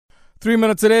3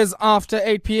 minutes it is after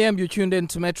 8 p.m. You tuned in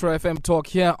to Metro FM Talk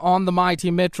here on the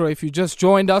Mighty Metro. If you just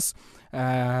joined us,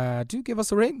 do give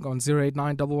us a ring on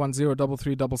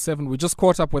 089-110-3377. We just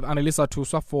caught up with Annalisa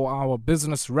Tuswa for our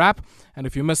business wrap. And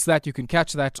if you missed that, you can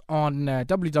catch that on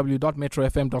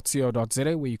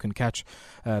www.metrofm.co.za, where you can catch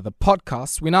the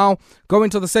podcast. We now go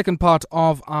into the second part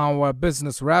of our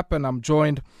business wrap, and I'm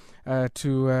joined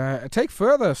to take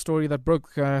further a story that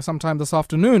broke sometime this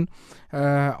afternoon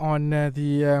on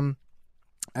the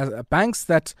banks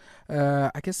that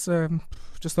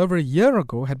just over a year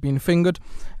ago had been fingered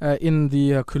in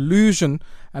the collusion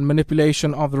and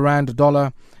manipulation of the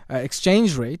rand-dollar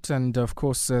exchange rate. And of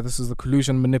course, this is the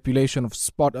collusion manipulation of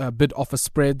spot bid offer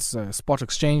spreads, spot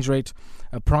exchange rate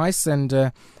price.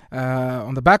 And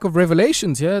on the back of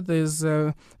revelations here, there's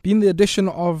been the addition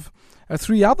of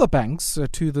 3 other banks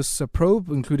to this probe,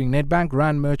 including Nedbank,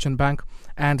 Rand Merchant Bank,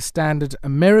 and Standard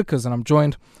Americas. And I'm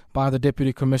joined by the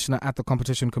Deputy Commissioner at the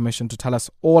Competition Commission to tell us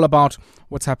all about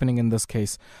what's happening in this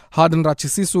case. Hardin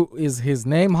Ratshisusu is his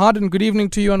name. Hardin, good evening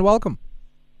to you and welcome.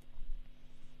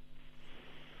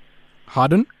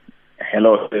 Hardin?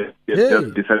 Hello. It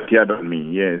just disappeared on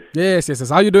me, yes. Yes.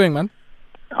 How are you doing, man?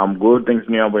 I'm good, thanks.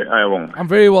 I'm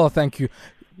very well, thank you.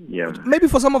 Yeah. Maybe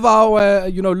for some of our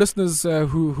listeners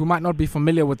who might not be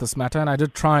familiar with this matter, and I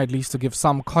did try at least to give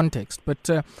some context,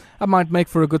 but I might make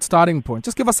for a good starting point.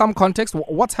 Just give us some context.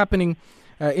 What's happening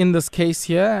in this case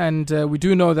here? And we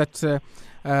do know that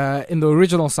in the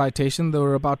original citation, there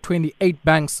were about 28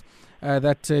 banks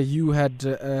that you had,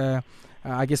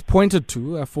 pointed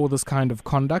to for this kind of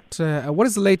conduct. What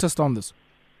is the latest on this?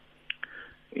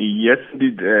 Yes,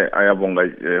 indeed,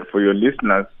 Ayabonga. For your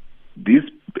listeners, this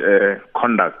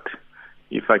conduct,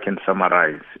 if I can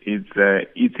summarize, it's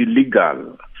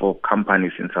illegal for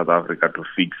companies in South Africa to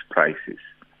fix prices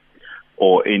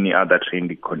or any other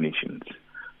trading conditions.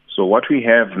 So what we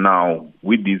have now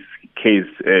with this case,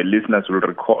 listeners will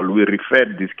recall, we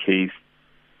referred this case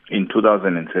in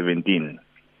 2017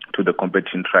 to the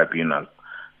Competition Tribunal.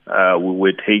 We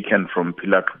were taken from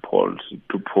pillar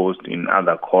to post in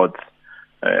other courts,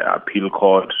 appeal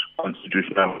court,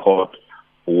 constitutional court,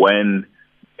 when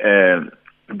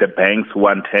the banks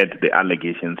wanted the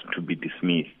allegations to be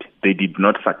dismissed. They did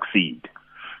not succeed.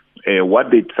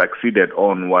 What they succeeded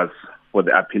on was for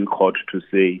the appeal court to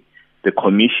say the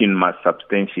commission must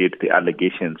substantiate the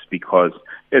allegations because,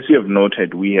 as you have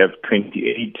noted, we have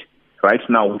 28. Right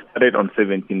now, we started on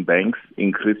 17 banks,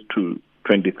 increased to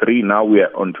 23. Now we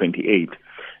are on 28.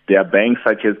 There are banks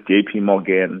such as JP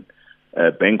Morgan,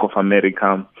 Bank of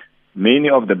America, many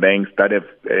of the banks that have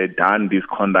done this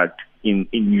conduct in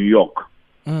New York.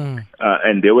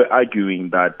 And they were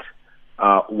arguing that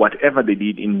whatever they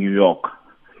did in New York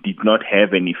did not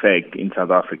have an effect in South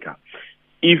Africa,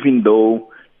 even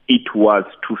though it was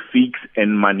to fix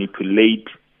and manipulate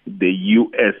the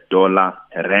US dollar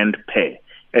rand pair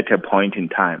at a point in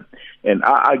time. And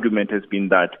our argument has been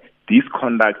that this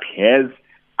conduct has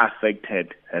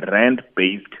affected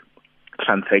rand-based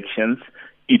transactions.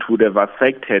 It would have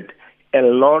affected a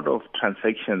lot of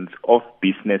transactions of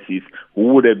businesses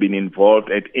who would have been involved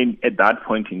at that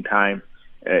point in time,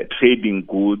 trading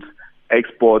goods,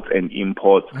 exports and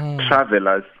imports,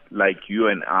 travelers like you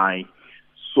and I.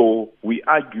 So we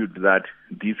argued that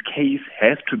this case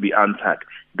has to be answered.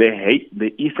 There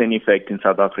is an effect in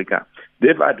South Africa.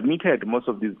 They've admitted, most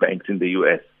of these banks in the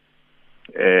US,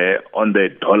 on the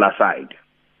dollar side,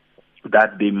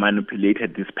 that they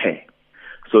manipulated this pair.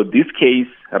 So this case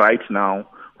right now,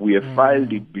 we have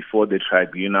filed it before the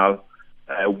tribunal.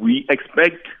 We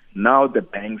expect now the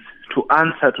banks to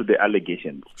answer to the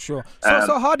allegations. Sure.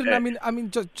 So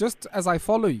Hardin, just as I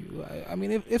follow you,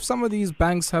 if some of these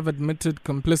banks have admitted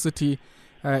complicity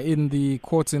in the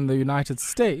courts in the United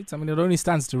States, it only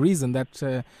stands to reason that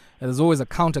there's always a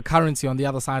counter currency on the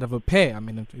other side of a pair.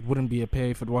 It wouldn't be a pair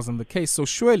if it wasn't the case. So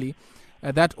surely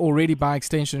that already by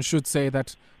extension should say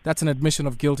that that's an admission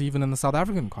of guilt even in the South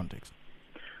African context.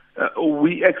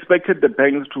 We expected the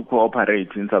banks to cooperate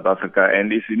in South Africa,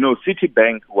 and as you know,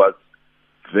 Citibank was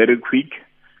very quick,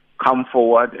 come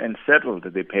forward and settled.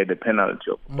 They paid a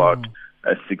penalty of about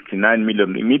 69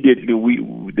 million. Immediately,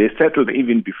 they settled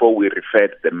even before we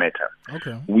referred the matter.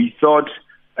 Okay. We thought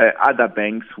other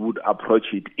banks would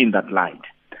approach it in that light,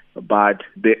 but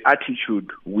the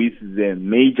attitude with the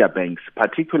major banks,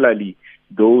 particularly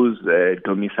those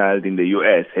domiciled in the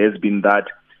US, has been that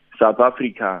South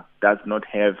Africa does not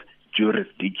have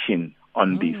jurisdiction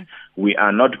on this. We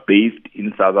are not based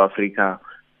in South Africa.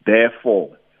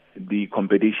 Therefore, the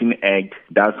Competition Act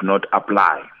does not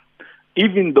apply.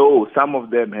 Even though some of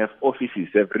them have offices,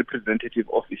 have representative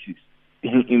offices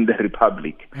in the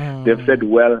Republic. They've said,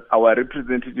 well, our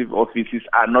representative offices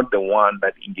are not the one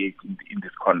that engage in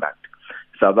this conduct.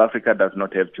 South Africa does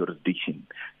not have jurisdiction.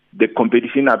 The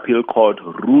Competition Appeal Court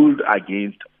ruled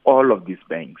against all of these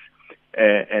banks.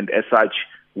 And as such,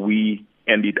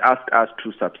 it asked us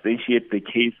to substantiate the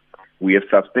case. We have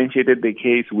substantiated the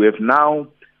case. We have now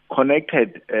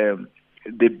connected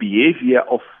the behavior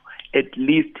of at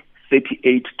least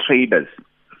 38 traders,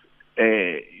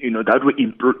 that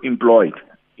were employed,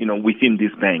 within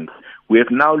these banks. We have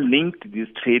now linked these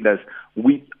traders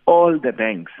with all the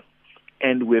banks,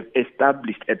 and we have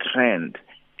established a trend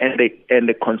and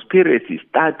a conspiracy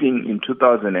starting in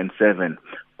 2007,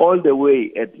 all the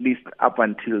way at least up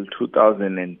until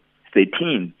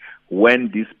 2013,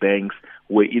 when these banks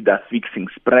were either fixing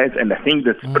spreads, and I think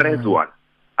the spreads one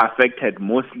affected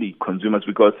mostly consumers,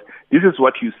 because this is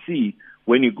what you see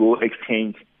when you go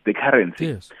exchange the currency.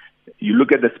 Yes. You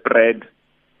look at the spread,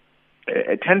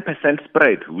 a 10%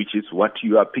 spread, which is what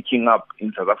you are picking up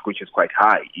in South Africa, which is quite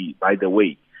high, by the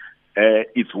way.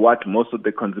 It's what most of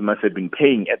the consumers have been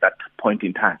paying at that point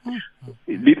in time.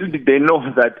 Little did they know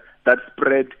that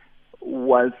spread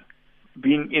was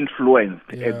being influenced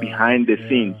behind the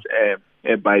scenes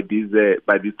by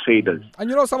these traders.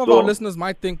 And some of our listeners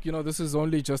might think this is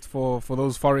only just for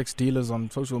those forex dealers on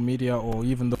social media, or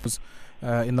even those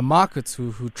in the markets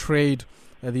who trade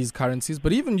these currencies.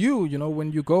 But even you,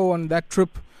 when you go on that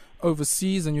trip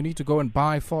overseas and you need to go and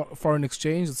buy foreign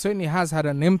exchange, it certainly has had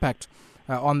an impact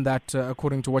on that,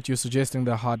 according to what you're suggesting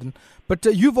there, Hardin. But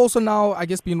you've also now, I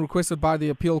guess, been requested by the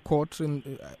appeal court,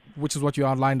 which is what you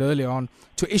outlined earlier on,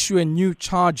 to issue a new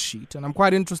charge sheet. And I'm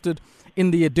quite interested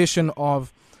in the addition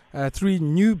of 3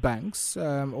 new banks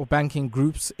or banking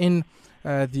groups in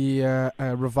the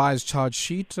revised charge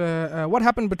sheet. What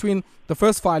happened between the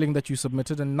first filing that you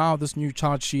submitted and now this new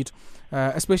charge sheet,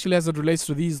 especially as it relates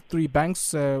to these 3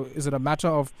 banks? Is it a matter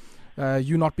of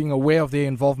you not being aware of their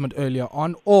involvement earlier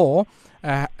on, or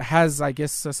has, I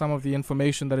guess, some of the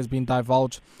information that has been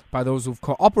divulged by those who've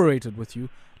cooperated with you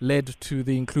led to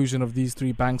the inclusion of these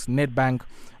 3 banks, Nedbank,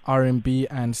 RMB,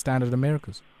 and Standard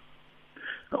Americas?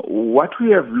 What we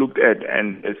have looked at,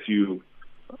 and as you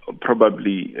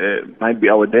probably might be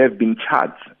aware, there have been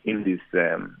charts in this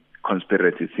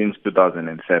conspiracy since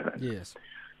 2007. Yes.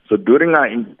 So during our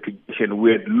investigation,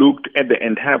 we had looked at the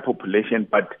entire population,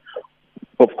 but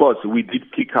of course, we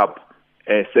did pick up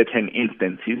certain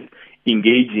instances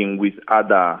engaging with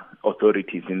other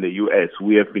authorities in the U.S.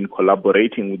 We have been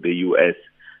collaborating with the U.S.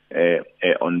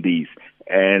 On these.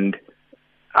 And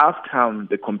after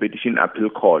the Competition Appeal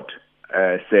Court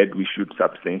said we should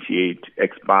substantiate,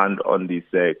 expand on this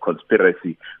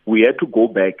conspiracy, we had to go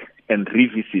back and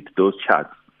revisit those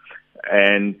charts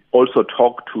and also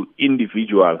talk to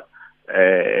individuals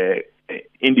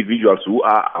who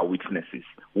are our witnesses,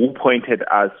 who pointed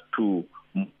us to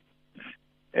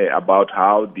about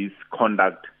how this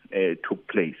conduct took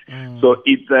place. So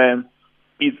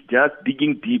it's just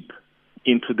digging deep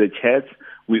into the charts.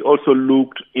 We also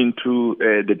looked into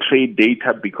the trade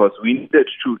data, because we needed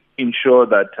to ensure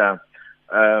that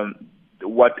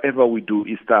whatever we do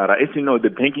is thorough. As you know, the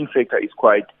banking sector is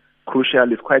quite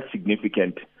crucial, it's quite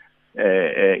significant.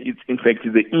 It's in fact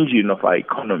the engine of our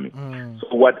economy.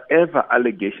 So whatever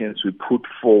allegations we put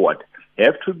forward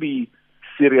have to be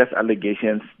serious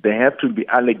allegations. They have to be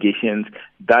allegations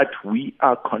that we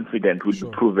are confident will be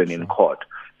proven in court.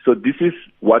 So this is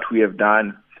what we have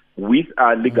done with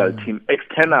our legal team,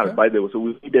 external, by the way. So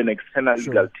we need an external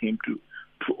legal team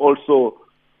to also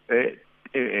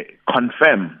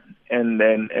confirm and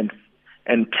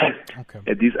test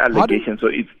these allegations. So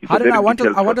it's Hardin, I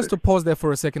want us to pause there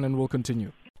for a second and we'll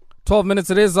continue. 12 minutes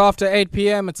it is after 8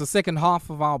 p.m. It's the second half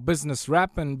of our business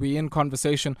wrap, and we're in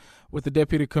conversation with the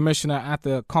Deputy Commissioner at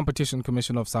the Competition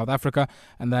Commission of South Africa,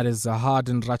 and that is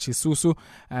Hardin Ratshisusu.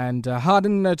 And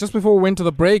Hardin, just before we went to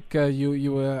the break,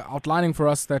 you were outlining for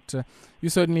us that you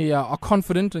certainly are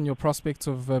confident in your prospects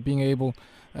of being able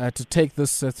to take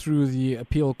this through the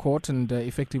appeal court and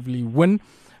effectively win.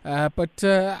 But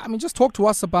just talk to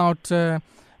us about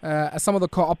some of the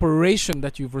cooperation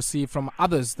that you've received from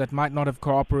others that might not have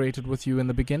cooperated with you in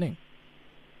the beginning.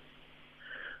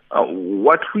 As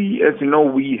you know,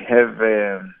 we have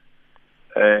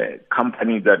a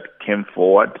company that came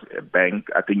forward, a bank,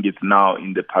 I think it's now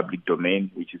in the public domain,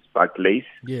 which is Barclays.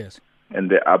 Yes. And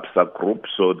the Absa Group.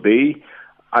 So they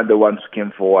are the ones who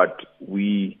came forward.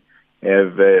 We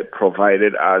have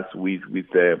provided us with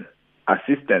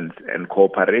assistance and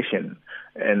cooperation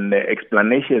and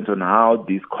explanations on how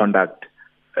this conduct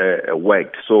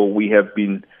worked. So we have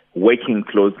been working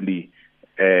closely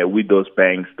with those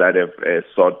banks that have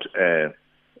sought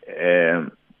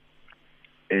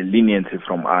leniency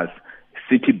from us.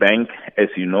 Citibank, as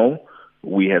you know,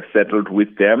 we have settled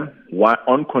with them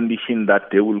on condition that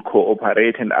they will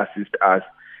cooperate and assist us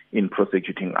in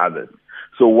prosecuting others.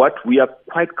 So what we are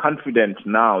quite confident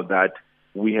now that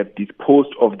we have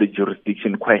disposed of the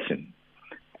jurisdiction question,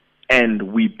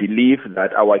 and we believe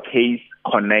that our case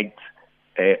connects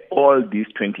all these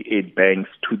 28 banks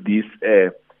to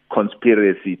this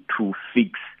conspiracy to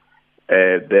fix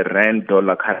the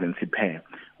rand-dollar currency pair.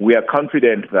 We are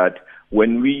confident that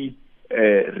when we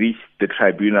reach the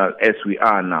tribunal as we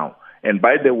are now, and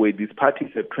by the way, these parties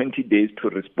have 20 days to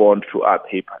respond to our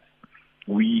papers.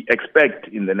 We expect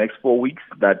in the next 4 weeks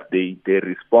that they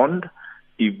respond.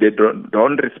 If they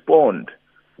don't respond,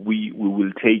 we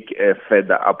will take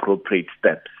further appropriate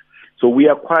steps. So we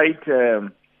are quite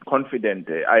confident,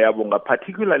 Ayabonga,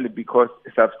 particularly because,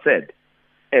 as I've said,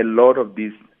 a lot of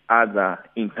these other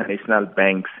international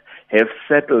banks have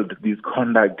settled this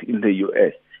conduct in the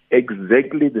U.S.,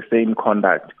 exactly the same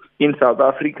conduct. In South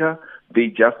Africa, they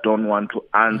just don't want to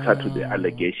answer to the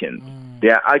allegations. They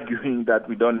are arguing that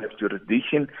we don't have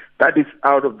jurisdiction. That is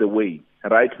out of the way.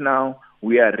 Right now,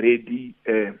 we are ready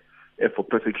for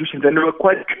prosecutions, and we were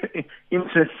quite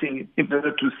interested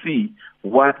to see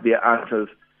what their answers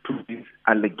to these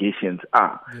allegations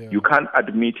are. Yeah. You can't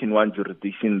admit in one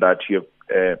jurisdiction that you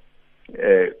have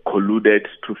colluded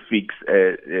to fix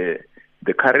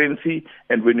the currency,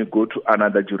 and when you go to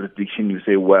another jurisdiction, you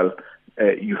say, well,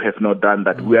 you have not done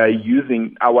that. We are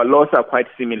using, our laws are quite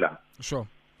similar. Sure.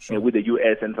 With the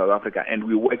U.S. and South Africa, and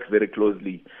we work very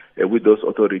closely with those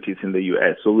authorities in the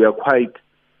U.S. So we are quite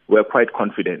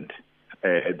confident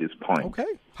at this point. Okay.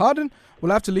 Hardin,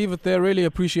 we'll have to leave it there. Really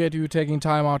appreciate you taking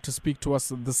time out to speak to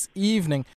us this evening.